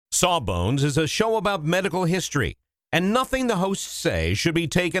Sawbones is a show about medical history, and nothing the hosts say should be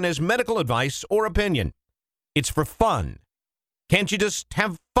taken as medical advice or opinion. It's for fun. Can't you just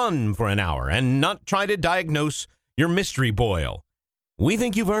have fun for an hour and not try to diagnose your mystery boil? We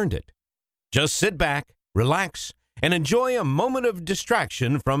think you've earned it. Just sit back, relax, and enjoy a moment of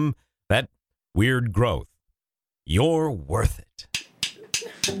distraction from that weird growth. You're worth it.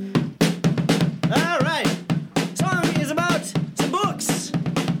 All right. Song is about some books.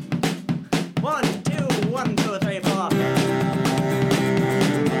 1, 2, 1, 2, 3, 4.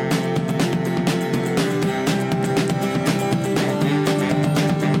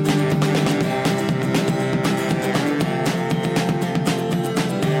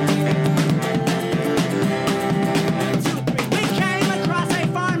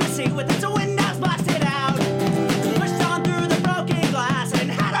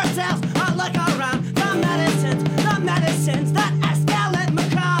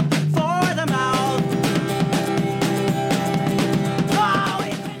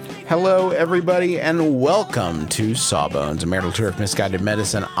 Hello, everybody, and welcome to Sawbones, a marital tour of misguided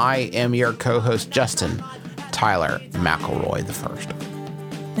medicine. I am your co-host, Justin Tyler McElroy the First.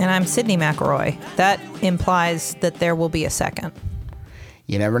 And I'm Sydney McElroy. That implies that there will be a second.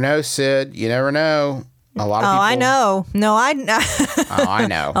 You never know, Sid. You never know. A lot of people. I know. No, I know. Oh, I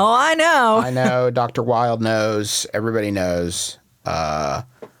know. Oh, I know. I know. Dr. Wild knows. Everybody knows that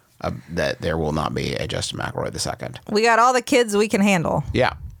there will not be a Justin McElroy the Second. We got all the kids we can handle.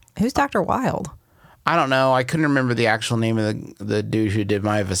 Yeah. Who's Dr. Wild? I don't know. I couldn't remember the actual name of the dude who did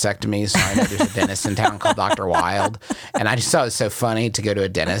my vasectomy, so I know there's a dentist in town called Dr. Wild. And I just thought it was so funny to go to a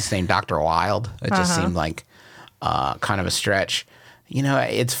dentist named Dr. Wild. It just seemed like kind of a stretch. You know,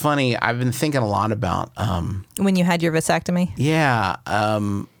 it's funny. I've been thinking a lot about... when you had your vasectomy? Yeah.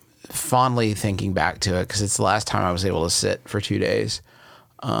 Fondly thinking back to it, because it's the last time I was able to sit for 2 days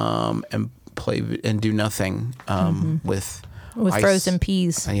and play and do nothing with ice. Frozen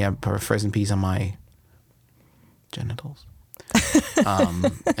peas. Yeah, frozen peas on my genitals.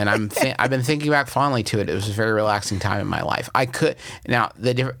 And I've been thinking back fondly to it. It was a very relaxing time in my life. It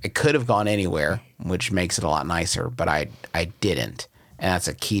could have gone anywhere, which makes it a lot nicer, but I didn't. And that's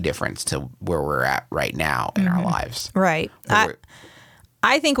a key difference to where we're at right now in our lives. Right.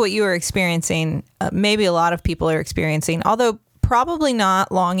 I think what you are experiencing, maybe a lot of people are experiencing, although probably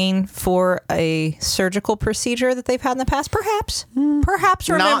not longing for a surgical procedure that they've had in the past. Perhaps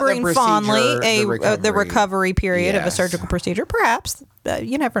remembering fondly the recovery period of a surgical procedure. Perhaps.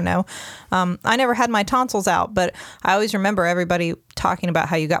 You never know. I never had my tonsils out, but I always remember everybody talking about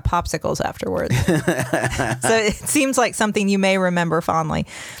how you got popsicles afterwards. So it seems like something you may remember fondly.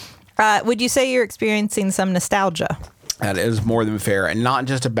 Would you say you're experiencing some nostalgia? That is more than fair, and not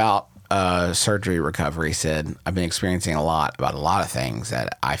just about surgery recovery, Sid. I've been experiencing a lot about a lot of things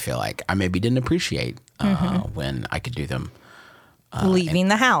that I feel like I maybe didn't appreciate when I could do them. Leaving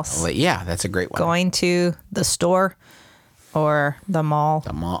the house. Yeah, that's a great one. Going to the store or the mall.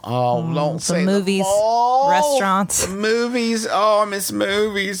 The mall. Oh, don't say movies, the mall. Restaurants. The movies. Oh, I miss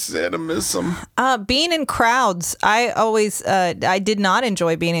movies, Sid. I miss them. Being in crowds. I always, I did not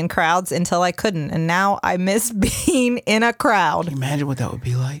enjoy being in crowds until I couldn't. And now I miss being in a crowd. Can you imagine what that would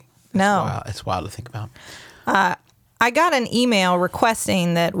be like? No. It's wild to think about. I got an email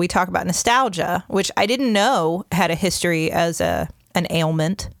requesting that we talk about nostalgia, which I didn't know had a history as an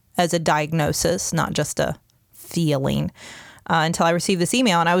ailment, as a diagnosis, not just a feeling, until I received this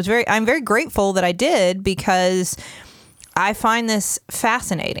email. And I'm very grateful that I did, because I find this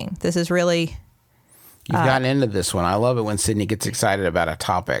fascinating. This is really... You've gotten into this one. I love it when Sydney gets excited about a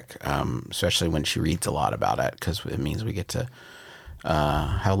topic, especially when she reads a lot about it, because it means we get to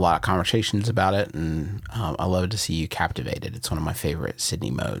have a lot of conversations about it, and I love to see you captivated. It's one of my favorite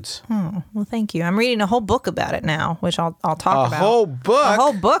Sydney modes. Oh, well, thank you. I'm reading a whole book about it now, which I'll talk about. A whole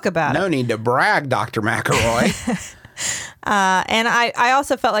book about it. No need to brag, Dr. McElroy. And I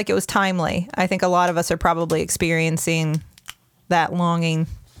also felt like it was timely. I think a lot of us are probably experiencing that longing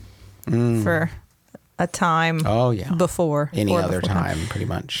for a time before. Any other time, pretty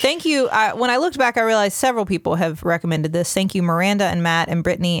much. Thank you. When I looked back, I realized several people have recommended this. Thank you, Miranda and Matt and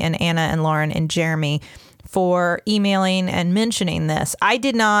Brittany and Anna and Lauren and Jeremy, for emailing and mentioning this. I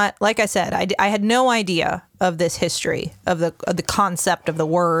did not, like I said, I had no idea of this history, of the concept of the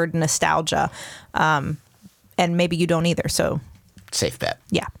word nostalgia. And maybe you don't either, so... Safe bet.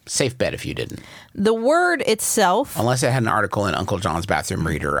 Yeah. Safe bet if you didn't. The word itself... Unless it had an article in Uncle John's Bathroom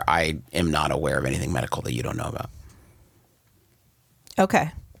Reader, I am not aware of anything medical that you don't know about.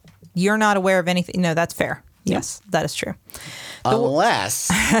 Okay. You're not aware of anything... No, that's fair. Yes, that is true. Unless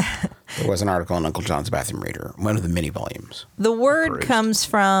there was an article in Uncle John's Bathroom Reader, one of the many volumes. The word Perused. comes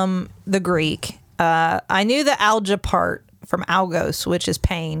from the Greek. I knew the alga part from algos, which is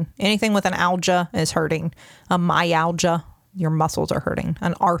pain. Anything with an alga is hurting. A myalgia, your muscles are hurting.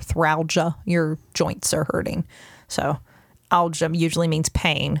 An arthralgia, your joints are hurting. So alga usually means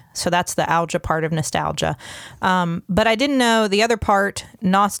pain. So that's the alga part of nostalgia. But I didn't know the other part,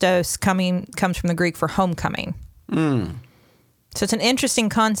 nostos, comes from the Greek for homecoming. So it's an interesting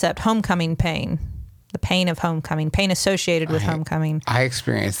concept, homecoming pain. The pain of homecoming, pain associated with homecoming. I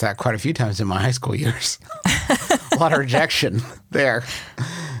experienced that quite a few times in my high school years. A lot of rejection there.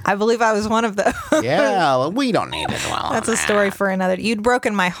 I believe I was one of those. Yeah, well, we don't need to dwell on That's a story that. for another. You'd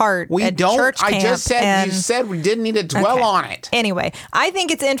broken my heart. We at don't. Church I camp, just said and- you said we didn't need to dwell Okay. on it. Anyway, I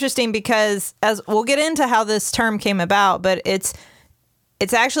think it's interesting because as we'll get into how this term came about, but it's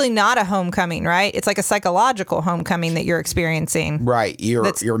actually not a homecoming, right? It's like a psychological homecoming that you're experiencing. Right,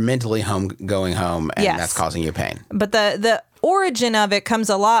 you're mentally going home, and Yes. that's causing you pain. But the origin of it is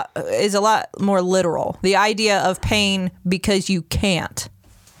a lot more literal. The idea of pain because you can't,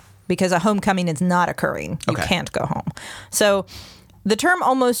 because a homecoming is not occurring. You Okay. can't go home. So the term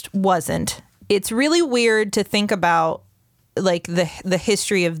almost wasn't. It's really weird to think about like the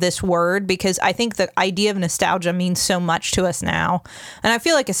history of this word, because I think the idea of nostalgia means so much to us now. And I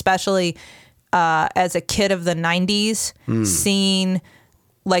feel like especially as a kid of the 90s, seeing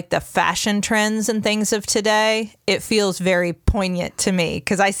like the fashion trends and things of today, it feels very poignant to me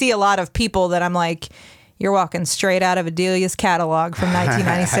because I see a lot of people that I'm like, you're walking straight out of Adelia's catalog from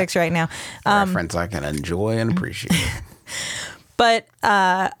 1996 right now. Reference I can enjoy and appreciate. But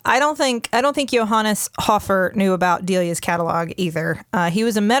I don't think Johannes Hofer knew about Delia's catalog either. He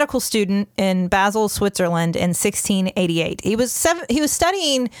was a medical student in Basel, Switzerland in 1688. He was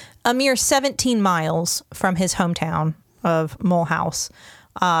studying a mere 17 miles from his hometown of Mulhouse.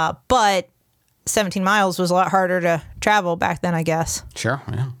 But 17 miles was a lot harder to travel back then, I guess. Sure,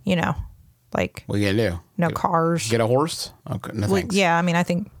 yeah. You know, like What are you gonna do? no cars. Get a horse? Okay, no Well, thanks. yeah, I mean, I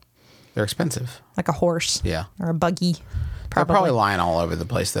think They're expensive. like a horse. Yeah. Or a buggy. They're probably lying all over the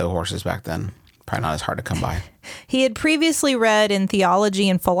place, though, horses back then. Probably not as hard to come by. He had previously read in theology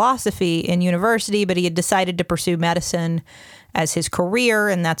and philosophy in university, but he had decided to pursue medicine as his career,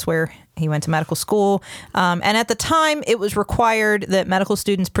 and that's where he went to medical school. And at the time, it was required that medical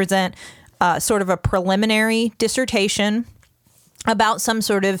students present sort of a preliminary dissertation about some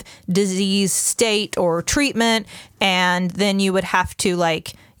sort of disease state or treatment, and then you would have to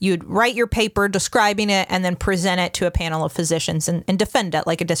you'd write your paper describing it and then present it to a panel of physicians and defend it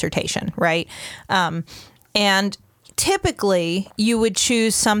like a dissertation, right? And typically you would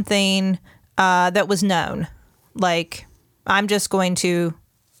choose something that was known. Like, I'm just going to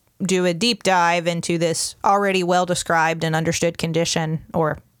do a deep dive into this already well-described and understood condition,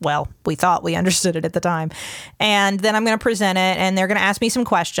 or, well, we thought we understood it at the time. And then I'm going to present it, and they're going to ask me some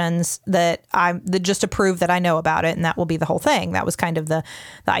questions that just to prove that I know about it, and that will be the whole thing. That was kind of the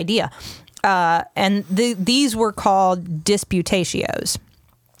idea. And these were called disputatios.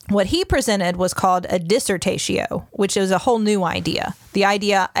 What he presented was called a dissertatio, which is a whole new idea. The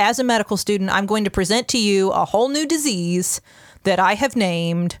idea, as a medical student, I'm going to present to you a whole new disease that I have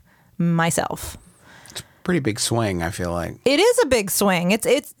named myself. Pretty big swing, I feel like. It is a big swing. It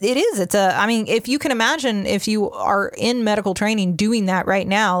is. I mean, if you can imagine, if you are in medical training doing that right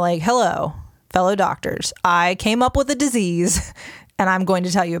now, like, hello, fellow doctors, I came up with a disease and I'm going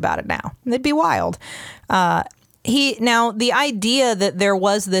to tell you about it now. It'd be wild. Now, the idea that there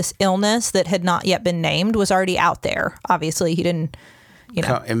was this illness that had not yet been named was already out there. Obviously, he didn't,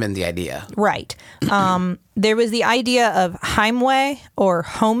 I mean, the idea. Right. There was the idea of Heimweh, or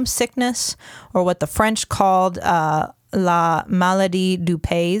homesickness, or what the French called la maladie du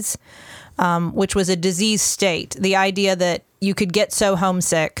pays, which was a disease state. The idea that you could get so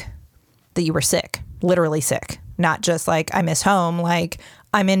homesick that you were sick, literally sick, not just like I miss home, like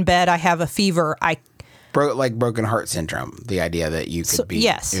I'm in bed, I have a fever, Like broken heart syndrome. The idea that you could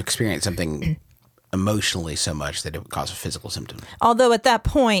you experience something emotionally so much that it would cause a physical symptom. Although at that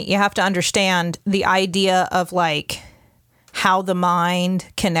point, you have to understand the idea of like how the mind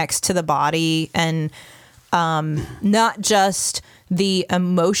connects to the body, and not just the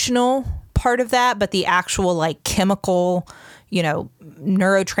emotional part of that, but the actual like chemical,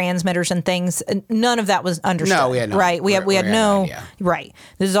 neurotransmitters and things. None of that was understood. No, we had no. Right. We had no idea. Right.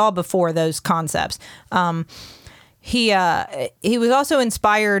 This is all before those concepts. He was also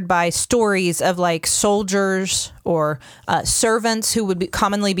inspired by stories of like soldiers or servants who would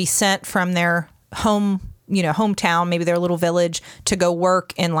commonly be sent from their home hometown, maybe their little village, to go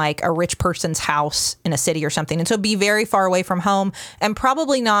work in like a rich person's house in a city or something. And so be very far away from home, and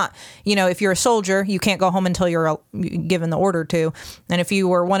probably not, if you're a soldier, you can't go home until you're given the order to. And if you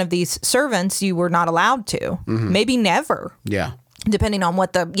were one of these servants, you were not allowed to, maybe never. Yeah. Depending on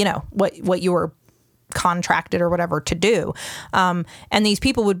what what you were contracted or whatever to do. And these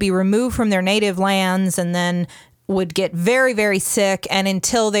people would be removed from their native lands and then would get very, very sick. And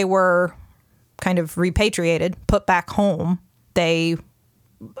until they were kind of repatriated, put back home,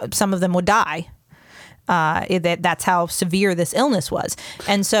 some of them would die. That's how severe this illness was.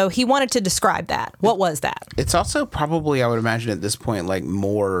 And so he wanted to describe that. What was that? It's also probably, I would imagine at this point, like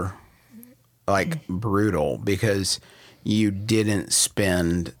more like brutal, because you didn't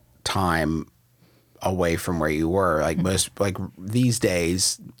spend time away from where you were. Like these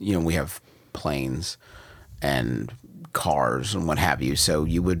days, we have planes and cars and what have you. So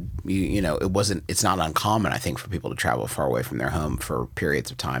it's not uncommon, I think, for people to travel far away from their home for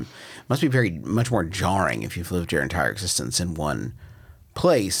periods of time. It must be much more jarring if you've lived your entire existence in one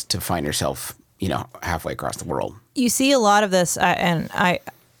place to find yourself, halfway across the world. You see a lot of this, and I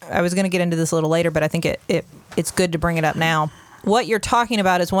was going to get into this a little later, but I think it's good to bring it up now. What you're talking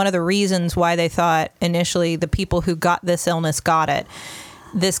about is one of the reasons why they thought initially the people who got this illness got it.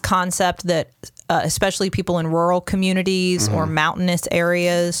 This concept that especially people in rural communities or mountainous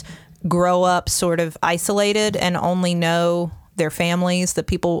areas grow up sort of isolated and only know their families, the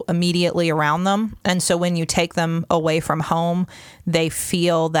people immediately around them. And so when you take them away from home, they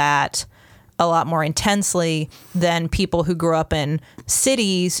feel that a lot more intensely than people who grew up in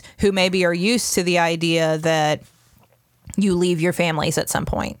cities who maybe are used to the idea that you leave your families at some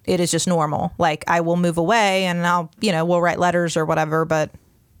point. It is just normal. Like, I will move away and I'll, we'll write letters or whatever, but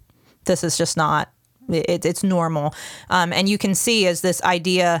this is just not, it's normal. And you can see as this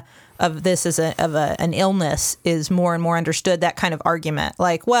idea of this as an illness is more and more understood, that kind of argument.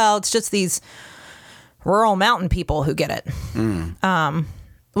 Like, well, it's just these rural mountain people who get it.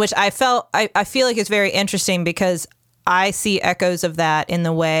 Which I feel like it's very interesting, because I see echoes of that in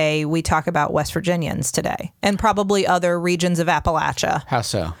the way we talk about West Virginians today, and probably other regions of Appalachia. How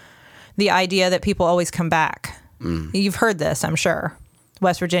so? The idea that people always come back. You've heard this, I'm sure.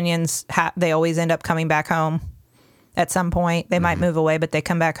 West Virginians, they always end up coming back home at some point. They might move away, but they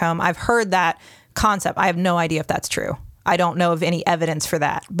come back home. I've heard that concept. I have no idea if that's true. I don't know of any evidence for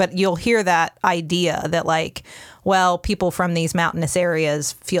that, but you'll hear that idea that, like, well, people from these mountainous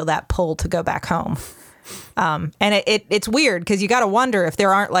areas feel that pull to go back home. And it's weird, because you got to wonder if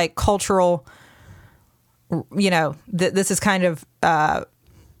there aren't like cultural, this is kind of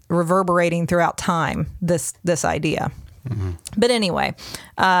reverberating throughout time, this idea. But anyway,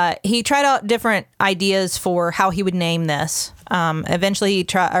 he tried out different ideas for how he would name this. Eventually,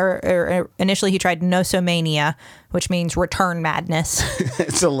 initially he tried nosomania, which means return madness.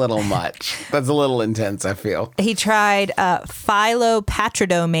 It's a little much. That's a little intense, I feel. He tried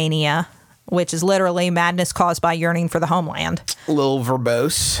philopatridomania, which is literally madness caused by yearning for the homeland. A little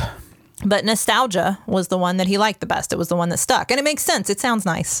verbose. But nostalgia was the one that he liked the best. It was the one that stuck. And it makes sense. It sounds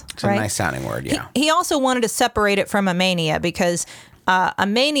nice. It's a nice sounding word, yeah. He also wanted to separate it from a mania, because a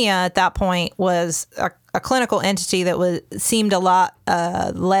mania at that point was a clinical entity that seemed a lot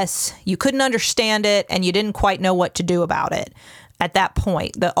less, you couldn't understand it and you didn't quite know what to do about it at that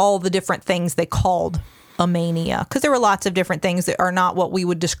point. All the different things they called a mania, because there were lots of different things that are not what we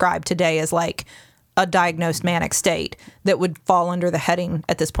would describe today as like a diagnosed manic state that would fall under the heading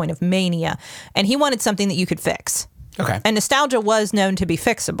at this point of mania. And he wanted something that you could fix. Okay. And nostalgia was known to be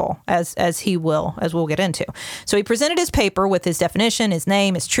fixable, as we'll get into. So he presented his paper with his definition, his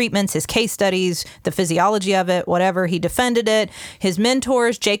name, his treatments, his case studies, the physiology of it, whatever. He defended it. His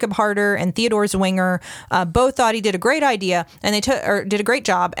mentors, Jacob Harder and Theodore Zwinger, both thought he did a great idea, and did a great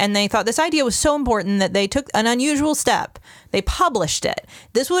job. And they thought this idea was so important that they took an unusual step. They published it.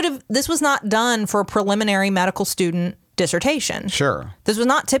 This was not done for a preliminary medical student dissertation. Sure. This was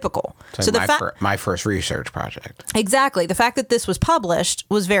not typical. It's like my first research project. Exactly. The fact that this was published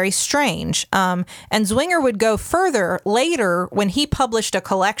was very strange. And Zwinger would go further later when he published a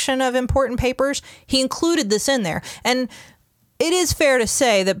collection of important papers. He included this in there. And it is fair to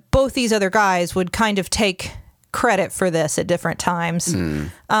say that both these other guys would kind of take credit for this at different times.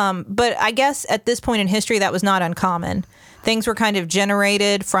 But I guess at this point in history, that was not uncommon. Things were kind of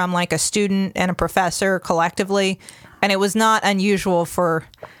generated from like a student and a professor collectively. And it was not unusual for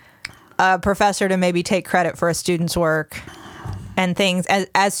a professor to maybe take credit for a student's work, and things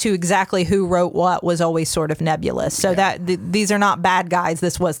as to exactly who wrote what was always sort of nebulous. So that these are not bad guys.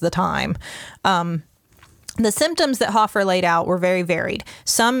 This was the time. The symptoms that Hoffer laid out were very varied.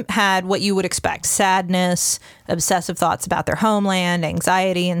 Some had what you would expect: sadness, obsessive thoughts about their homeland,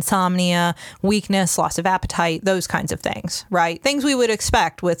 anxiety, insomnia, weakness, loss of appetite, those kinds of things, right? Things we would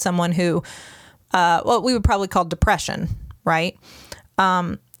expect with someone who, what we would probably call depression, right?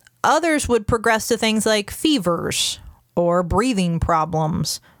 Others would progress to things like fevers or breathing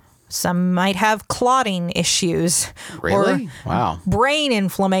problems. Some might have clotting issues. Really? Or Wow. brain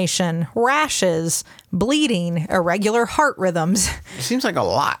inflammation, rashes, bleeding, irregular heart rhythms. It seems like a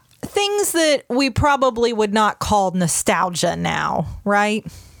lot. Things that we probably would not call nostalgia now, right?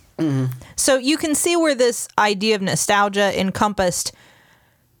 So you can see where this idea of nostalgia encompassed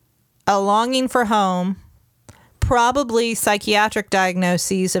a longing for home, probably psychiatric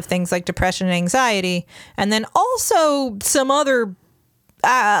diagnoses of things like depression and anxiety, and then also some other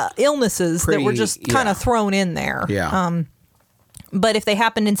illnesses that were just kind of thrown in there. Yeah. But if they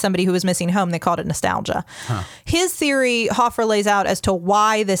happened in somebody who was missing home, they called it nostalgia. His theory, Hoffer lays out as to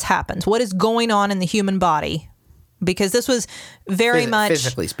why this happens. What is going on in the human body? Because this was very much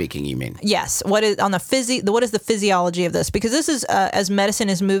physically speaking, you mean? Yes. What is on the what is the physiology of this? Because this is as medicine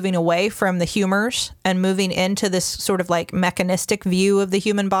is moving away from the humors and moving into this sort of like mechanistic view of the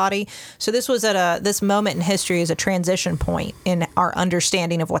human body. So this was at this moment in history is a transition point in our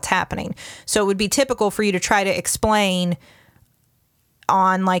understanding of what's happening. So it would be typical for you to try to explain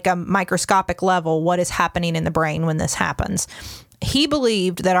on like a microscopic level what is happening in the brain when this happens. He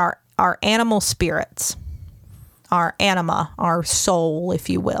believed that our animal spirits, our anima, our soul, if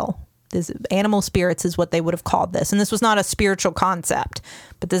you will. Animal spirits is what they would have called this. And this was not a spiritual concept,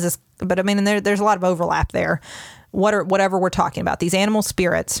 but I mean, there's a lot of overlap there. Whatever we're talking about, these animal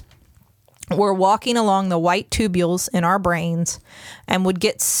spirits were walking along the white tubules in our brains and would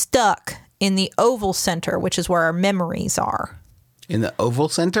get stuck in the oval center, which is where our memories are. In the oval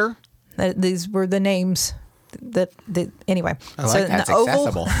center? These were the names anyway. I like that's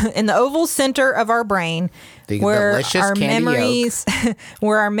accessible. In the oval center of our brain, where our memories,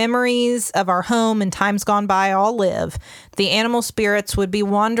 where our memories of our home and times gone by all live, the animal spirits would be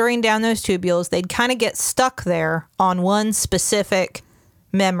wandering down those tubules. They'd kind of get stuck there on one specific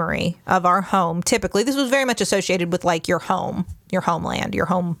memory of our home. Typically, this was very much associated with like your home, your homeland, your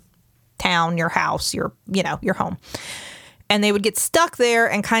hometown, your house, your home. And they would get stuck there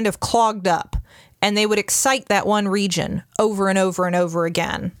and kind of clogged up. And they would excite that one region over and over and over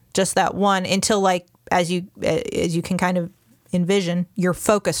again, just that one, until like as you can kind of envision, you're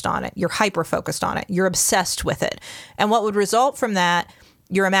focused on it, you're hyper focused on it, you're obsessed with it. And what would result from that,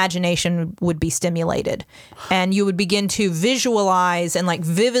 your imagination would be stimulated, and you would begin to visualize and like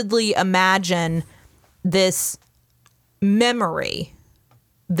vividly imagine this memory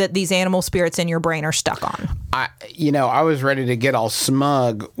that these animal spirits in your brain are stuck on. I was ready to get all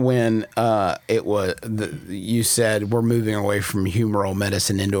smug when you said we're moving away from humoral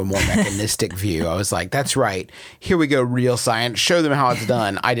medicine into a more mechanistic view. I was like, that's right. Here we go, real science. Show them how it's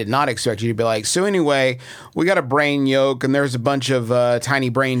done. I did not expect you to be like, so anyway, we got a brain yolk and there's a bunch of tiny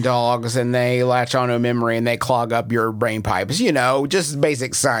brain dogs and they latch onto a memory and they clog up your brain pipes. Just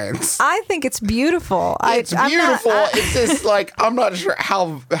basic science. I think it's beautiful. It's beautiful. It's just like, I'm not sure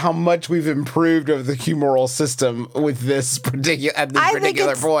how much we've improved over the humoral system with this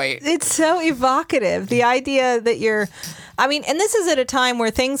particular point. It's so evocative. The idea that and this is at a time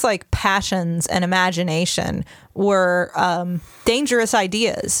where things like passions and imagination were dangerous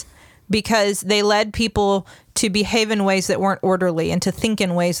ideas because they led people to behave in ways that weren't orderly and to think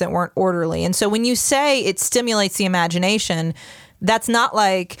in ways that weren't orderly. And so when you say it stimulates the imagination, that's not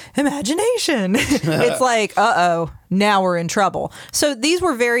like imagination. It's like, now we're in trouble. So these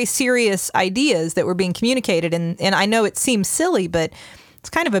were very serious ideas that were being communicated. And I know it seems silly, but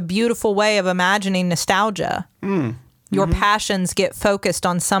it's kind of a beautiful way of imagining nostalgia. Your passions get focused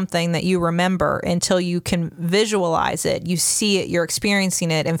on something that you remember until you can visualize it. You see it, you're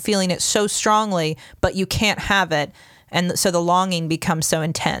experiencing it and feeling it so strongly, but you can't have it. And so the longing becomes so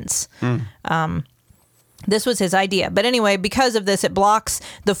intense. This was his idea. But anyway, because of this, it blocks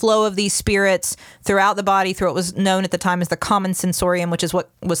the flow of these spirits throughout the body through what was known at the time as the common sensorium, which is what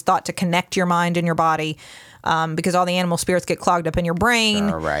was thought to connect your mind and your body, because all the animal spirits get clogged up in your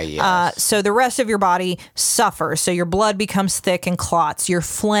brain. Right, yes. So the rest of your body suffers. So your blood becomes thick and clots. Your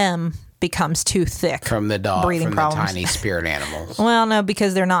phlegm becomes too thick. From the dog, breathing from problems. the tiny spirit animals. Well, no,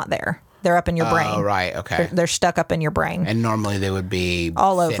 because they're not there. They're up in your brain. Oh, right. Okay. They're stuck up in your brain. And normally they would be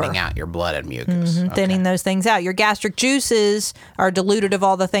all thinning over. out your blood and mucus. Okay. Thinning those things out. Your gastric juices are diluted of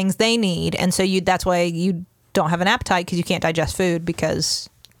all the things they need. And so that's why you don't have an appetite, because you can't digest food because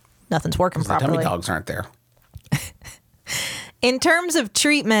nothing's working properly. The tummy dogs aren't there. In terms of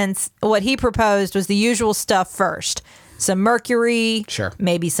treatments, what he proposed was the usual stuff first. Some mercury, Sure.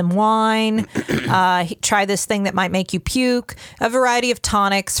 maybe some wine. Try this thing that might make you puke. A variety of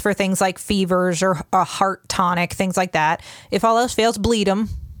tonics for things like fevers or a heart tonic, things like that. If all else fails, bleed them.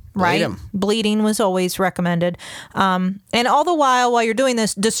 Right? 'em. Bleeding was always recommended. And all the while you're doing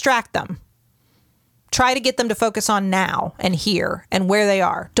this, distract them. Try to get them to focus on now and here and where they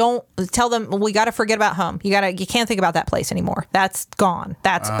are. Don't tell them, we got to forget about home. You can't think about that place anymore. That's gone.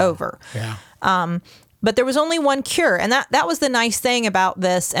 That's over. Yeah. But there was only one cure. And that was the nice thing about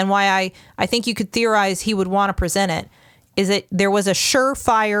this, and why I think you could theorize he would want to present it, is that there was a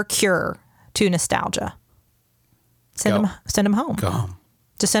surefire cure to nostalgia. Send them home. Go home.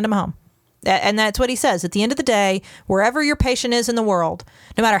 Just send them home. And that's what he says. At the end of the day, wherever your patient is in the world,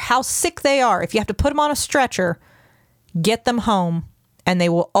 no matter how sick they are, if you have to put them on a stretcher, get them home, and they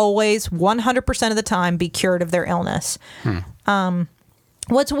will always, 100% of the time, be cured of their illness.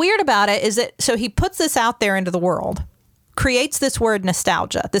 What's weird about it is that, so he puts this out there into the world, creates this word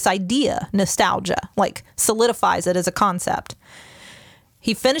nostalgia, this idea, nostalgia, like solidifies it as a concept.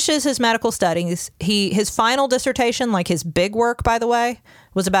 He finishes his medical studies. His final dissertation, like his big work, by the way,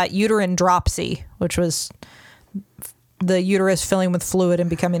 was about uterine dropsy, which was the uterus filling with fluid and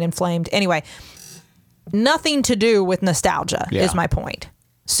becoming inflamed. Anyway, nothing to do with nostalgia is my point.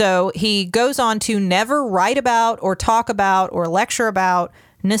 So he goes on to never write about or talk about or lecture about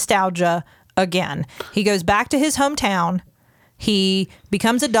nostalgia again. He goes back to his hometown. He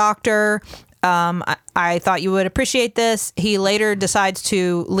becomes a doctor. I thought you would appreciate this. He later decides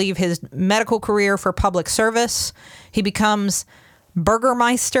to leave his medical career for public service. He becomes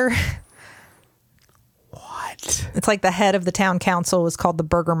Burgermeister. What? It's like the head of the town council is called the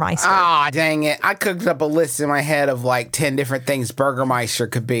Burgermeister. Ah, dang it. I cooked up a list in my head of like 10 different things Burgermeister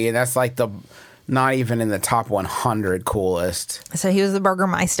could be, and that's like not even in the top 100 coolest. So he was the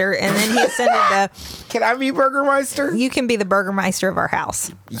Burgermeister, and then he ascended Can I be Burgermeister? you can be the Burgermeister of our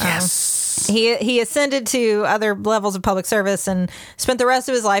house. Yes. He ascended to other levels of public service and spent the rest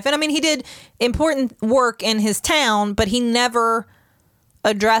of his life. And I mean, he did important work in his town, but he never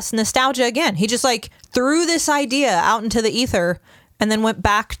addressed nostalgia again. He just like threw this idea out into the ether and then went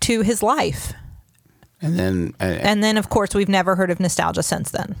back to his life. And then, And then, of course, we've never heard of nostalgia since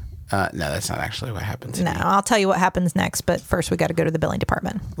then. no, that's not actually what happened to No, me. I'll tell you what happens next, but first we got to go to the billing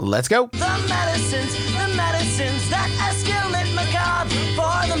department. Let's go. The medicines that escalate macabre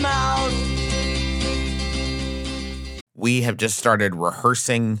for the mouth. We have just started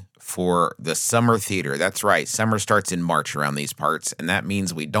rehearsing for the summer theater. That's right. Summer starts in March around these parts, and that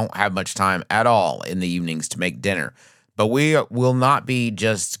means we don't have much time at all in the evenings to make dinner. But we will not be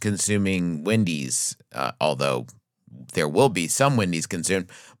just consuming Wendy's, although there will be some Wendy's consumed,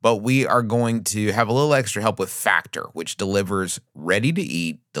 but we are going to have a little extra help with Factor, which delivers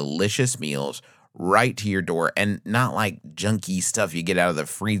ready-to-eat, delicious meals right to your door, and not like junky stuff you get out of the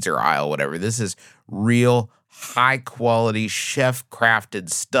freezer aisle, whatever. This is real high-quality, chef-crafted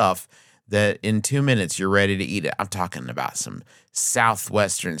stuff that in 2 minutes you're ready to eat it. I'm talking about some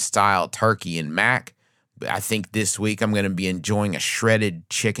Southwestern-style turkey and mac. I think this week I'm going to be enjoying a shredded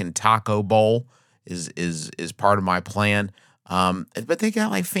chicken taco bowl is part of my plan. But they got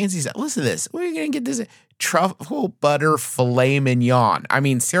like fancy stuff. Listen to this. Where are you going to get this? Truffle butter filet mignon. I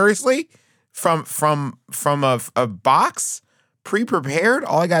mean, seriously? From a box? Pre-prepared?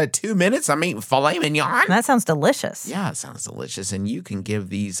 All I got at 2 minutes? I'm eating filet mignon? That sounds delicious. Yeah, it sounds delicious, and you can give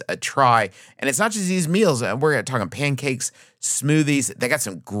these a try. And it's not just these meals. We're talking pancakes, smoothies. They got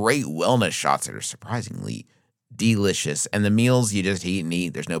some great wellness shots that are surprisingly delicious. And the meals you just eat and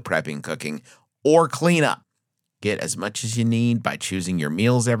eat. There's no prepping, cooking, or cleanup. Get as much as you need by choosing your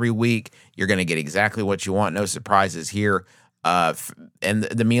meals every week. You're going to get exactly what you want. No surprises here. And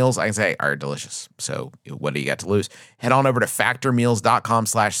the meals, I can say, are delicious. So what do you got to lose? Head on over to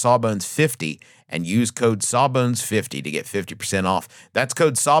factormeals.com/sawbones50 and use code sawbones50 to get 50% off. That's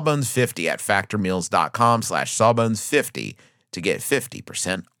code sawbones50 at factormeals.com/sawbones50 to get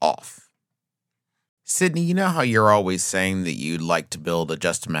 50% off. Sydney, you know how you're always saying that you'd like to build a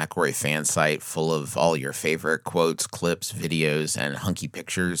Justin McElroy fan site full of all your favorite quotes, clips, videos, and hunky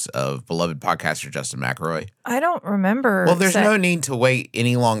pictures of beloved podcaster Justin McElroy? I don't remember. Well, there's no need to wait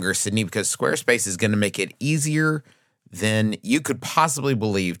any longer, Sydney, because Squarespace is going to make it easier than you could possibly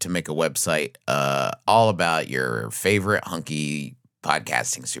believe to make a website all about your favorite hunky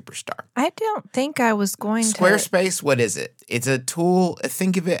podcasting superstar. I don't think I was going to. Squarespace, what is it? It's a tool.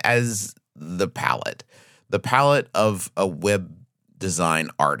 Think of it as the palette of a web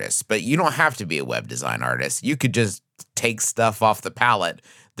design artist. But you don't have to be a web design artist. You could just take stuff off the palette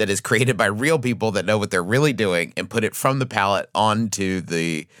that is created by real people that know what they're really doing and put it from the palette onto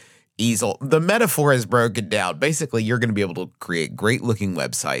the easel. The metaphor is broken down. Basically, you're going to be able to create great looking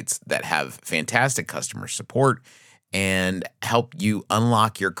websites that have fantastic customer support and help you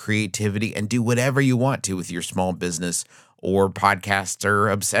unlock your creativity and do whatever you want to with your small business or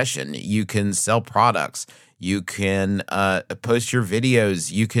podcaster obsession. You can sell products. You can post your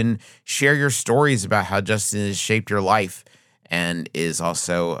videos. You can share your stories about how Justin has shaped your life and is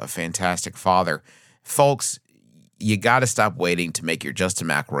also a fantastic father. Folks, you got to stop waiting to make your Justin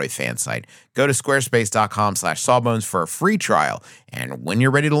McElroy fan site. Go to squarespace.com/sawbones for a free trial. And when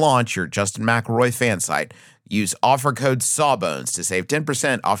you're ready to launch your Justin McElroy fan site, use offer code SAWBONES to save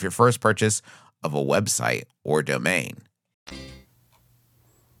 10% off your first purchase of a website or domain.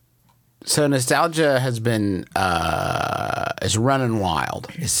 So nostalgia has been is running wild,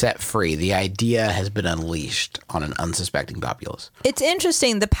 is set free. The idea has been unleashed on an unsuspecting populace. It's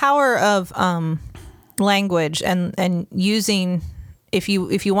interesting, the power of language and using, if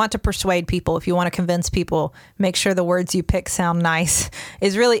you want to persuade people, if you want to convince people, make sure the words you pick sound nice,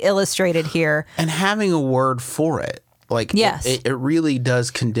 is really illustrated here. And having a word for it. Like, yes. it really does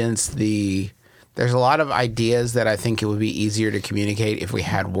condense there's a lot of ideas that I think it would be easier to communicate if we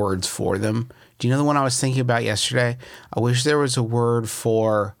had words for them. Do you know the one I was thinking about yesterday? I wish there was a word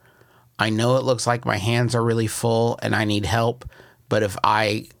for, I know it looks like my hands are really full and I need help, but if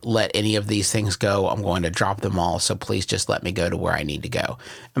I let any of these things go, I'm going to drop them all. So please just let me go to where I need to go.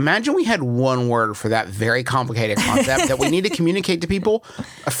 Imagine we had one word for that very complicated concept that we need to communicate to people.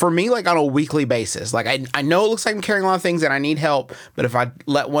 For me, like on a weekly basis. Like I know it looks like I'm carrying a lot of things and I need help, but if I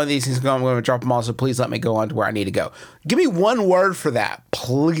let one of these things go, I'm going to drop them all. So please let me go on to where I need to go. Give me one word for that,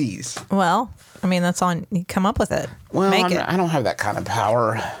 please. Well, I mean, that's on, you come up with it. Well, Make it. I don't have that kind of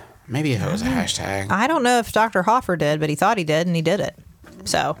power. Maybe if it was a hashtag. I don't know if Dr. Hoffer did, but he thought he did, and he did it.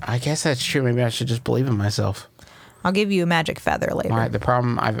 So I guess that's true. Maybe I should just believe in myself. I'll give you a magic feather later. The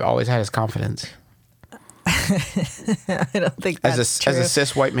problem I've always had is confidence. I don't think that's true. As a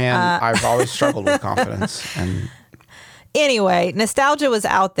cis white man, I've always struggled with confidence. And anyway, nostalgia was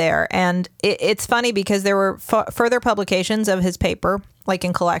out there, and it's funny because there were further publications of his paper, like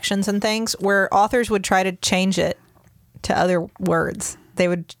in collections and things, where authors would try to change it to other words. They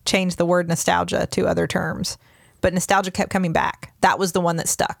would change the word nostalgia to other terms. But nostalgia kept coming back. That was the one that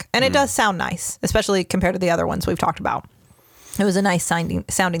stuck. And it does sound nice, especially compared to the other ones we've talked about. It was a nice sounding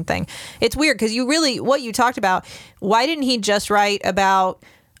thing. It's weird because what you talked about, why didn't he just write about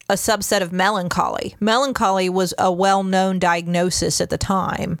a subset of melancholy? Melancholy was a well-known diagnosis at the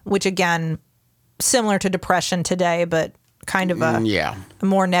time, which again, similar to depression today, but kind of a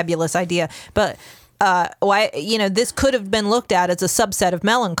more nebulous idea. But this could have been looked at as a subset of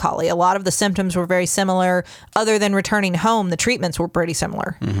melancholy. A lot of the symptoms were very similar. Other than returning home, the treatments were pretty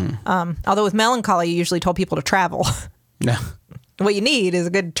similar. Mm-hmm. Although with melancholy, you usually told people to travel. No. What you need is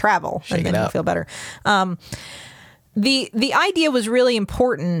a good travel, and then you'll feel better. The idea was really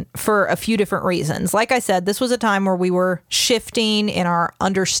important for a few different reasons. Like I said, this was a time where we were shifting in our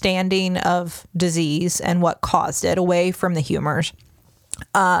understanding of disease and what caused it away from the humors.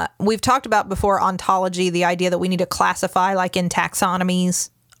 We've talked about before ontology, the idea that we need to classify like in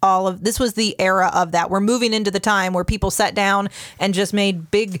taxonomies. This was the era of that. We're moving into the time where people sat down and just made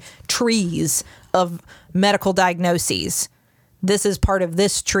big trees of medical diagnoses. This is part of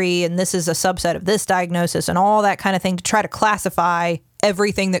this tree and this is a subset of this diagnosis and all that kind of thing to try to classify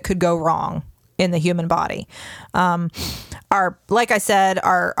everything that could go wrong in the human body. Like I said,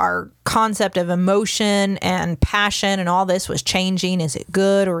 our concept of emotion and passion and all this was changing. Is it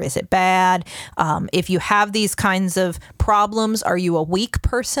good or is it bad? If you have these kinds of problems, are you a weak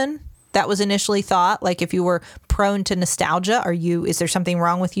person? That was initially thought. Like if you were prone to nostalgia, is there something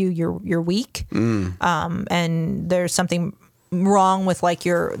wrong with you? You're weak. And there's something wrong with like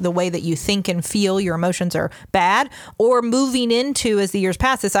the way that you think and feel, your emotions are bad, or moving into, as the years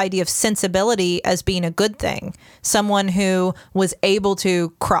pass, this idea of sensibility as being a good thing. Someone who was able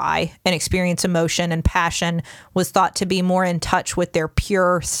to cry and experience emotion and passion was thought to be more in touch with their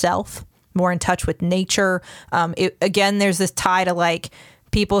pure self, more in touch with nature. Again, there's this tie to like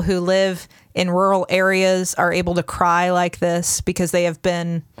people who live in rural areas are able to cry like this because they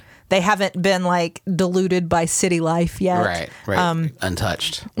haven't been like diluted by city life yet. Right.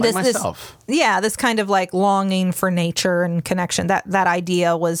 Untouched. Like myself. This kind of like longing for nature and connection. That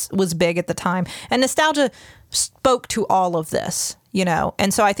idea was big at the time. And nostalgia spoke to all of this,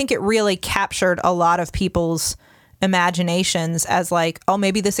 And so I think it really captured a lot of people's imaginations as like, oh,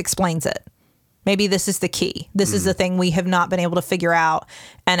 maybe this explains it. Maybe this is the key. This is the thing we have not been able to figure out.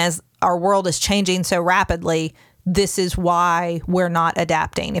 And as our world is changing so rapidly, this is why we're not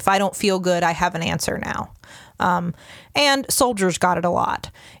adapting. If I don't feel good, I have an answer now. And soldiers got it a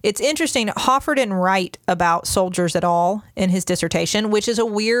lot. It's interesting. Hoffer didn't write about soldiers at all in his dissertation, which is a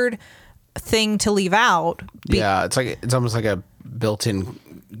weird thing to leave out. Yeah, it's almost like a built-in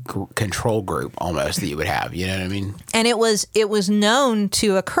control group almost that you would have. You know what I mean? And it was known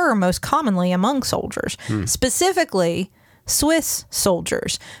to occur most commonly among soldiers, specifically Swiss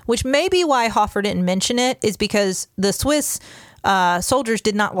soldiers, which may be why Hoffer didn't mention it, is because the Swiss soldiers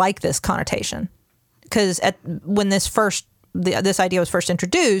did not like this connotation. Because when this idea was first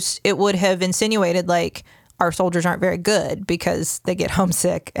introduced, it would have insinuated like our soldiers aren't very good because they get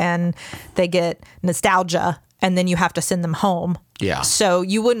homesick and they get nostalgia, and then you have to send them home. Yeah. So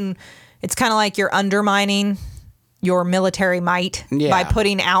you wouldn't. It's kind of like you're undermining your military might by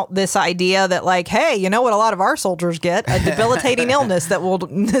putting out this idea that like, hey, you know what a lot of our soldiers get? A debilitating illness that will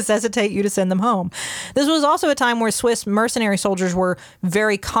necessitate you to send them home. This was also a time where Swiss mercenary soldiers were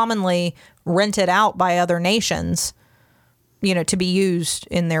very commonly rented out by other nations, you know, to be used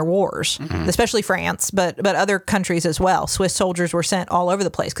in their wars, especially France, but other countries as well. Swiss soldiers were sent all over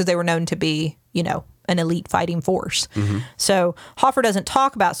the place because they were known to be, you know, an elite fighting force. So Hoffer doesn't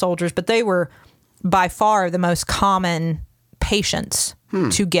talk about soldiers, but they were by far the most common patients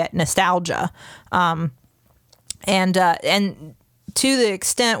to get nostalgia. And to the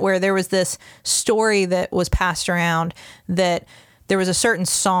extent where there was this story that was passed around that there was a certain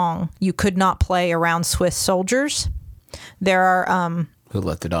song you could not play around Swiss soldiers. There are... Who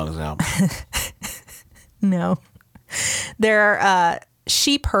let the dogs out? No. There are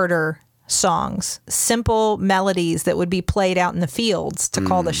sheep herder songs, simple melodies that would be played out in the fields to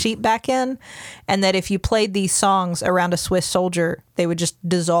call the sheep back in, and that if you played these songs around a Swiss soldier, they would just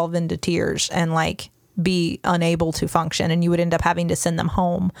dissolve into tears and like be unable to function, and you would end up having to send them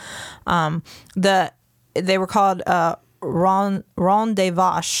home. They were called Ronde des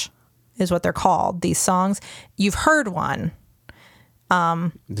Vaches is what they're called, these songs. You've heard one.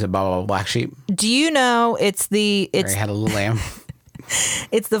 Is it about a black sheep? Do you know it's Mary had a little lamb.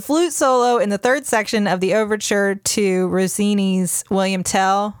 It's the flute solo in the third section of the overture to Rossini's William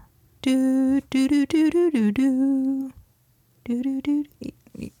Tell. Do do do do do do do do do do.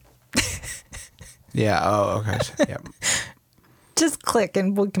 Yeah. Oh, okay. Yep. Just click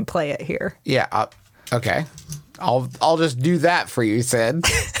and we can play it here. Yeah. Okay. I'll just do that for you, Sid.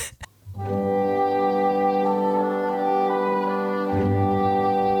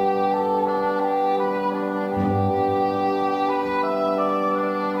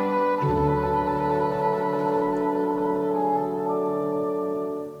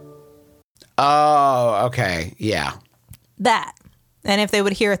 Oh, okay. Yeah. That. And if they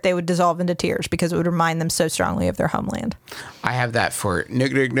would hear it, they would dissolve into tears because it would remind them so strongly of their homeland. I have that for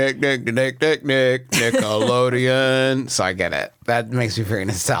Nickelodeon. So I get it. That makes me very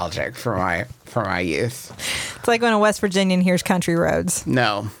nostalgic for my youth. It's like when a West Virginian hears Country Roads.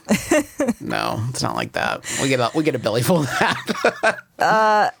 No, it's not like that. We get a belly full of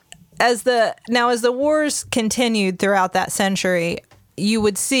that. As the wars continued throughout that century, you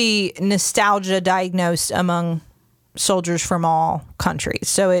would see nostalgia diagnosed among soldiers from all countries.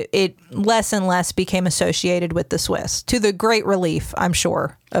 So it less and less became associated with the Swiss, to the great relief, I'm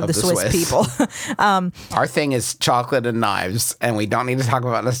sure, of the Swiss people. Our thing is chocolate and knives, and we don't need to talk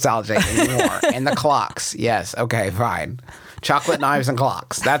about nostalgia anymore. And the clocks. Yes, okay, fine. Chocolate, knives, and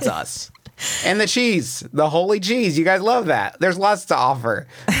clocks. That's us. And the cheese, the holy cheese. You guys love that. There's lots to offer.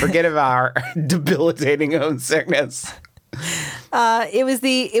 Forget about our debilitating homesickness. It was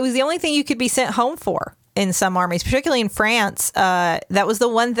the only thing you could be sent home for in some armies, particularly in France. That was the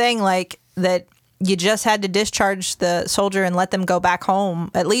one thing like that you just had to discharge the soldier and let them go back home,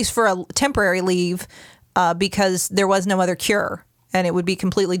 at least for a temporary leave, because there was no other cure, and it would be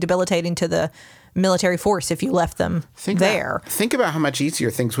completely debilitating to the military force if you left them there. Think about how much easier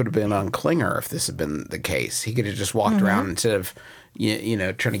things would have been on Klinger if this had been the case. He could have just walked around instead of you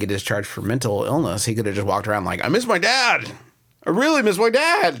know trying to get discharged for mental illness. He could have just walked around like, I miss my dad. I really miss my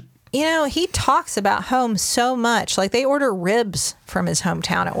dad. You know, he talks about home so much. Like they order ribs from his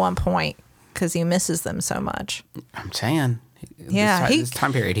hometown at one point because he misses them so much. I'm saying. Yeah, this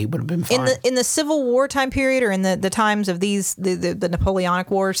time period, he would have been fine. In the Civil War time period, or in the times of the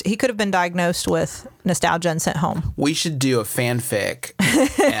Napoleonic Wars, he could have been diagnosed with nostalgia and sent home. We should do a fanfic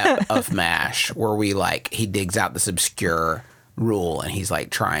of MASH where he digs out this obscure rule and he's like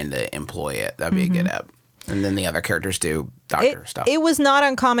trying to employ it. That'd be a good ep. And then the other characters do doctor stuff. It was not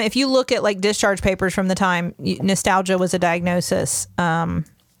uncommon. If you look at like discharge papers from the time, nostalgia was a diagnosis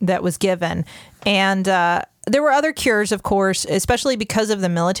that was given. And there were other cures, of course, especially because of the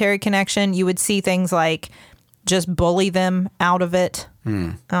military connection. You would see things like just bully them out of it.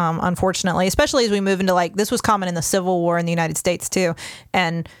 Unfortunately, especially as we move into this was common in the Civil War in the United States too.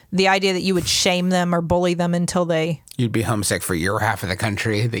 And the idea that you would shame them or bully them until you'd be homesick for your half of the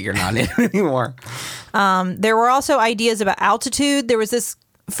country that you're not in anymore. There were also ideas about altitude. There was this,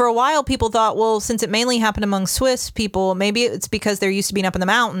 for a while, people thought, well, since it mainly happened among Swiss people, maybe it's because they're used to being up in the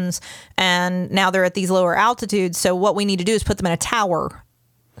mountains and now they're at these lower altitudes. So what we need to do is put them in a tower.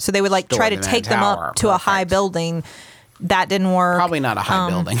 So they would try to take them up to a high building. That didn't work. Probably not a high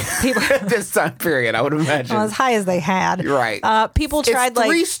building at this time period, I would imagine. Well, as high as they had. You're right. People tried it's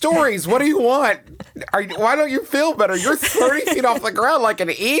 3 stories. What do you want? Why don't you feel better? You're 30 feet off the ground like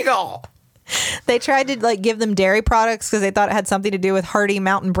an eagle. They tried to give them dairy products because they thought it had something to do with hearty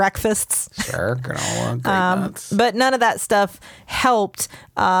mountain breakfasts. Sure, granola, grape nuts. But none of that stuff helped.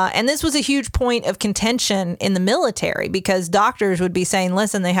 And this was a huge point of contention in the military because doctors would be saying,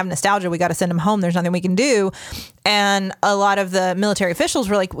 listen, they have nostalgia. We got to send them home. There's nothing we can do. And a lot of the military officials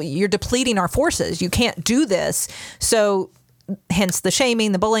were like, well, you're depleting our forces. You can't do this. So hence the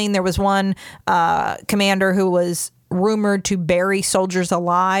shaming, the bullying. There was one commander who was rumored to bury soldiers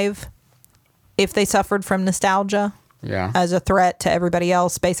alive if they suffered from nostalgia. Yeah. As a threat to everybody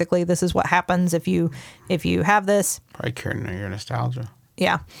else. Basically, this is what happens if you have this. Probably curing your nostalgia.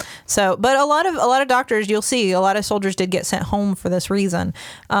 Yeah. So, but a lot of doctors, you'll see, a lot of soldiers did get sent home for this reason.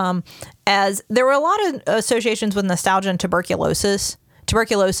 As there were a lot of associations with nostalgia and tuberculosis.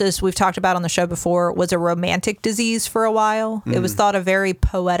 Tuberculosis, we've talked about on the show before, was a romantic disease for a while. It was thought a very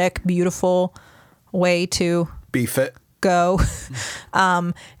poetic, beautiful way to be fit. Go.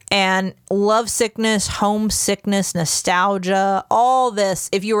 And love sickness, homesickness, nostalgia, all this,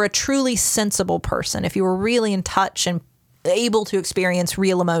 if you were a truly sensible person, if you were really in touch and able to experience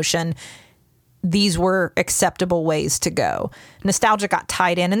real emotion, these were acceptable ways to go. Nostalgia got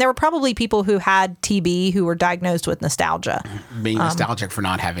tied in, and there were probably people who had TB who were diagnosed with nostalgia. Being nostalgic for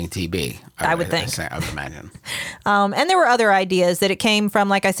not having TB, I would think. I would imagine. And there were other ideas that it came from,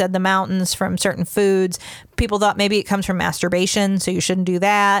 like I said, the mountains, from certain foods. People thought maybe it comes from masturbation, so you shouldn't do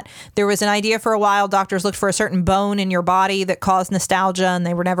that. There was an idea for a while, doctors looked for a certain bone in your body that caused nostalgia, and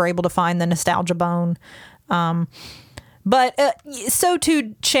they were never able to find the nostalgia bone. But so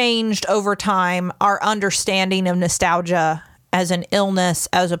too changed over time our understanding of nostalgia as an illness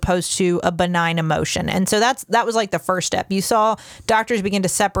as opposed to a benign emotion. And so that was like the first step. You saw doctors begin to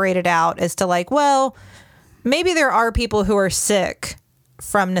separate it out as to well, maybe there are people who are sick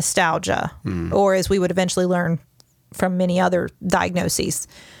from nostalgia, or as we would eventually learn from many other diagnoses.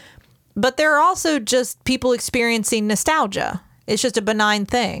 But there are also just people experiencing nostalgia. It's just a benign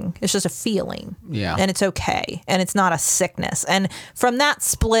thing. It's just a feeling. Yeah. And it's okay. And it's not a sickness. And from that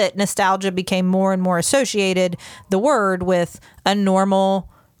split, nostalgia became more and more associated, the word, with a normal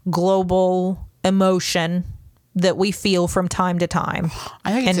global emotion that we feel from time to time,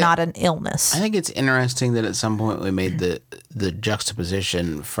 and not an illness. I think it's interesting that at some point we made the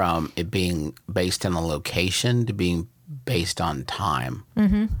juxtaposition from it being based on a location to being based on time.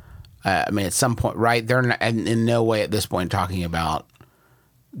 Mm-hmm. I mean, at some point, right? They're not, in no way at this point talking about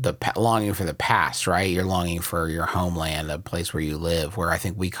the longing for the past, right? You're longing for your homeland, a place where you live, where I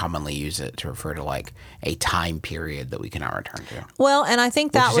think we commonly use it to refer to a time period that we cannot return to. Well, and I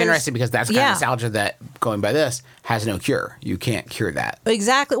think that was interesting because that's kind of nostalgia that, going by this, has no cure. You can't cure that.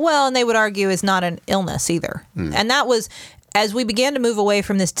 Exactly. Well, and they would argue is not an illness either. And that was, as we began to move away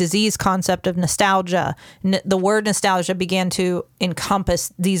from this disease concept of nostalgia, the word nostalgia began to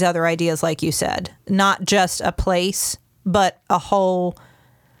encompass these other ideas, like you said, not just a place, but a whole,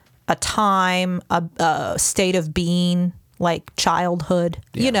 a time, a state of being, like childhood,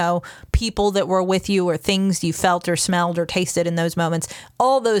 people that were with you or things you felt or smelled or tasted in those moments.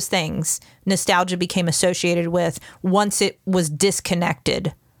 All those things nostalgia became associated with once it was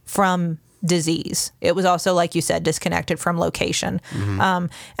disconnected from disease. It was also, like you said, disconnected from location. Mm-hmm.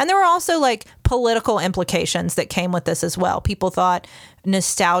 And there were also political implications that came with this as well. People thought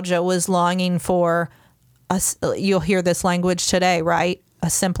nostalgia was longing for you'll hear this language today, right?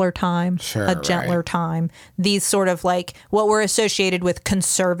 A simpler time, a gentler time. These sort of what were associated with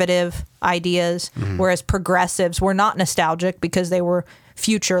conservative ideas, whereas progressives were not nostalgic because they were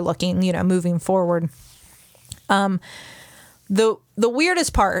future looking, moving forward. The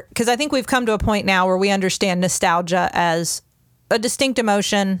weirdest part, because I think we've come to a point now where we understand nostalgia as a distinct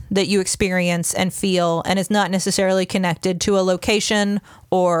emotion that you experience and feel, and is not necessarily connected to a location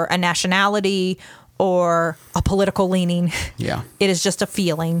or a nationality or a political leaning. Yeah. It is just a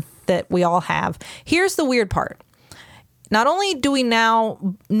feeling that we all have. Here's the weird part. Not only do we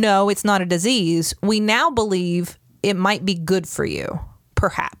now know it's not a disease, we now believe it might be good for you,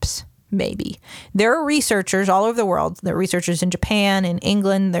 perhaps. Maybe. There are researchers all over the world. There are researchers in Japan, in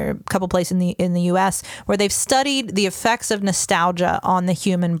England, there are a couple places in the US where they've studied the effects of nostalgia on the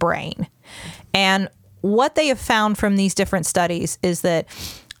human brain. And what they have found from these different studies is that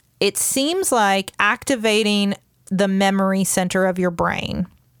it seems like activating the memory center of your brain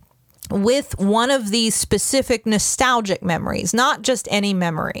with one of these specific nostalgic memories, not just any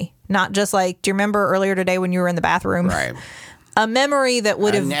memory, not just like, do you remember earlier today when you were in the bathroom? Right. A memory that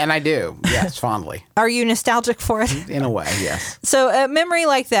would have... And I do, yes, fondly. Are you nostalgic for it? In a way, yes. So a memory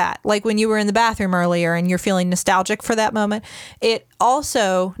like that, like when you were in the bathroom earlier and you're feeling nostalgic for that moment, it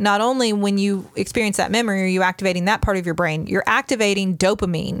also, not only when you experience that memory, are you activating that part of your brain, you're activating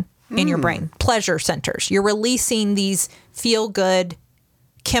dopamine in your brain, pleasure centers. You're releasing these feel-good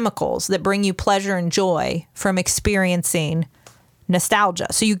chemicals that bring you pleasure and joy from experiencing nostalgia.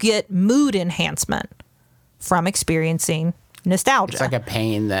 So you get mood enhancement from experiencing nostalgia. It's like a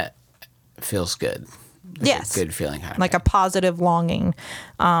pain that feels good. It's yes. a good feeling. Kind of like pain. a positive longing.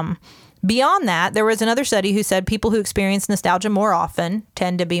 Beyond that, there was another study who said people who experience nostalgia more often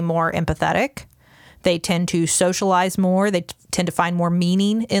tend to be more empathetic. They tend to socialize more. They tend to find more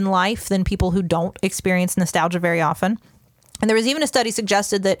meaning in life than people who don't experience nostalgia very often. And there was even a study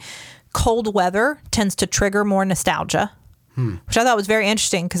suggested that cold weather tends to trigger more nostalgia, which I thought was very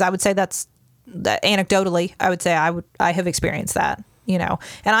interesting because I would say that anecdotally, I would say I have experienced that, you know.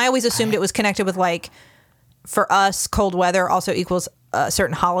 And I always assumed it was connected with, like, for us, cold weather also equals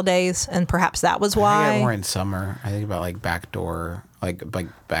certain holidays, and perhaps that was why. I get more in summer. I think about like backdoor, like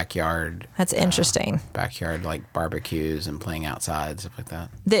backyard. That's interesting. Backyard like barbecues and playing outside, stuff like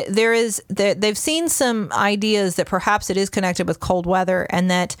that. They've seen some ideas that perhaps it is connected with cold weather, and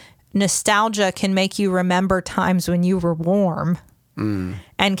that nostalgia can make you remember times when you were warm,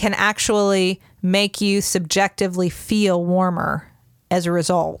 and can actually make you subjectively feel warmer as a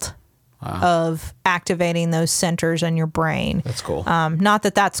result. Wow. Of activating those centers in your brain. That's cool. Not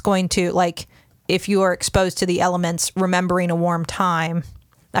that that's going to, like, if you are exposed to the elements, remembering a warm time.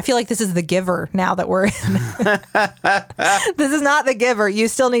 I feel like this is The Giver now that we're in. This is not The Giver. You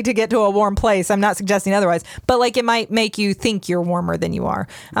still need to get to a warm place. I'm not suggesting otherwise. But, like, it might make you think you're warmer than you are.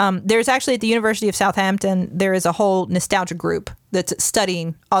 There's actually, at the University of Southampton, there is a whole nostalgia group that's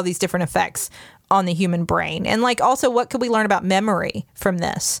studying all these different effects on the human brain. And, like, also, what could we learn about memory from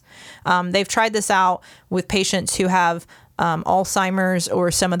this? They've tried this out with patients who have Alzheimer's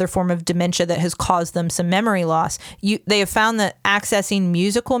or some other form of dementia that has caused them some memory loss. They have found that accessing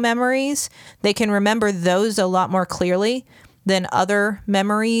musical memories, they can remember those a lot more clearly than other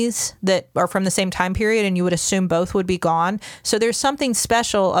memories that are from the same time period, and you would assume both would be gone. So there's something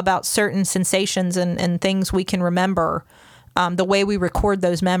special about certain sensations and things we can remember, the way we record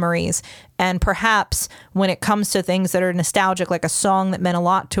those memories. And perhaps when it comes to things that are nostalgic, like a song that meant a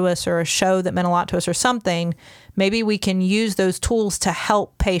lot to us or a show that meant a lot to us or something, maybe we can use those tools to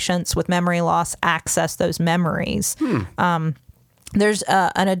help patients with memory loss access those memories. There's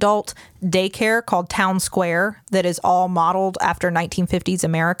an adult daycare called Town Square that is all modeled after 1950s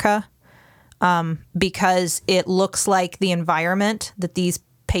America, because it looks like the environment that these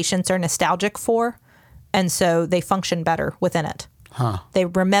patients are nostalgic for. And so they function better within it. They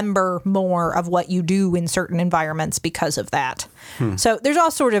remember more of what you do in certain environments because of that. So there's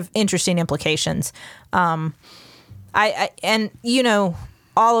all sort of interesting implications. And you know,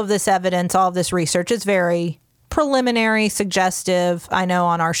 all of this evidence, all of this research is very preliminary, suggestive. I know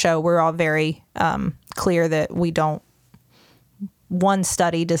on our show we're all very clear that we don't. One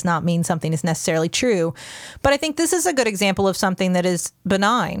study does not mean something is necessarily true. But I think this is a good example of something that is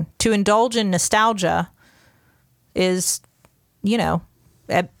benign. To indulge in nostalgia is, you know,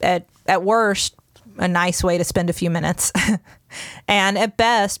 at worst, a nice way to spend a few minutes. And at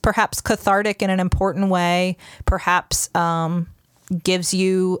best, perhaps cathartic in an important way, perhaps gives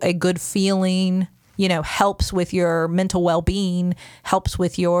you a good feeling, you know, helps with your mental well-being, helps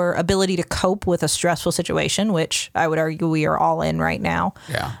with your ability to cope with a stressful situation, which I would argue we are all in right now.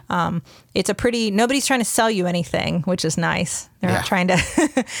 Yeah. It's a pretty, nobody's trying to sell you anything, which is nice. They're not trying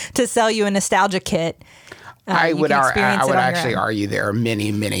to sell you a nostalgia kit. I would actually argue there are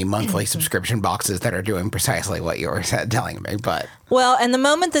many, many monthly subscription boxes that are doing precisely what you were telling me. But well, and the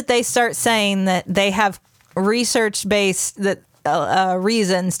moment that they start saying that they have research-based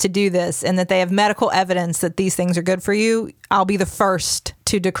reasons to do this and that they have medical evidence that these things are good for you, I'll be the first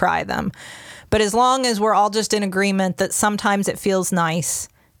to decry them. But as long as we're all just in agreement that sometimes it feels nice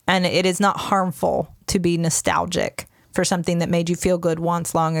and it is not harmful to be nostalgic for something that made you feel good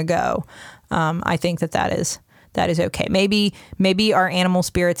once long ago, I think that is okay. Maybe our animal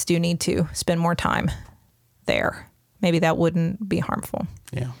spirits do need to spend more time there. Maybe that wouldn't be harmful.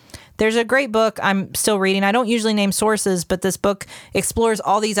 yeah. There's a great book I'm still reading. I don't usually name sources, but this book explores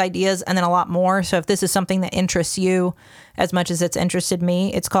all these ideas and then a lot more. So if this is something that interests you as much as it's interested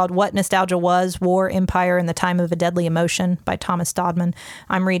me, it's called What Nostalgia Was, War, Empire, and the Time of a Deadly Emotion by Thomas Dodman.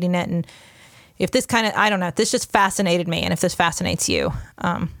 I'm reading it, and if this kind of, I don't know, this just fascinated me, and if this fascinates you,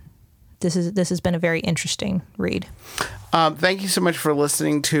 this has been a very interesting read. Thank you so much for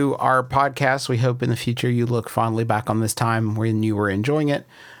listening to our podcast. We hope in the future you look fondly back on this time when you were enjoying it.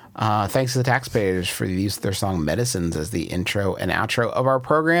 Thanks to the Taxpayers for their song Medicines as the intro and outro of our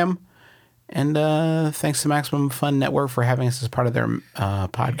program. And thanks to Maximum Fun Network for having us as part of their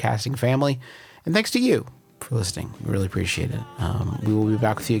podcasting family. And thanks to you for listening. We really appreciate it. We will be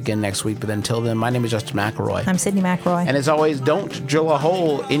back with you again next week. But until then, my name is Justin McElroy. I'm Sydney McElroy. And as always, don't drill a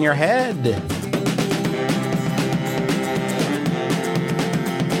hole in your head.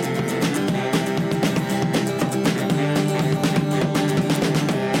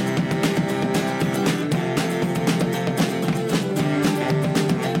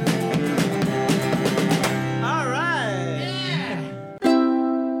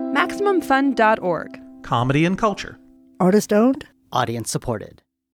 MaximumFun.org. Comedy and culture. Artist owned, audience supported.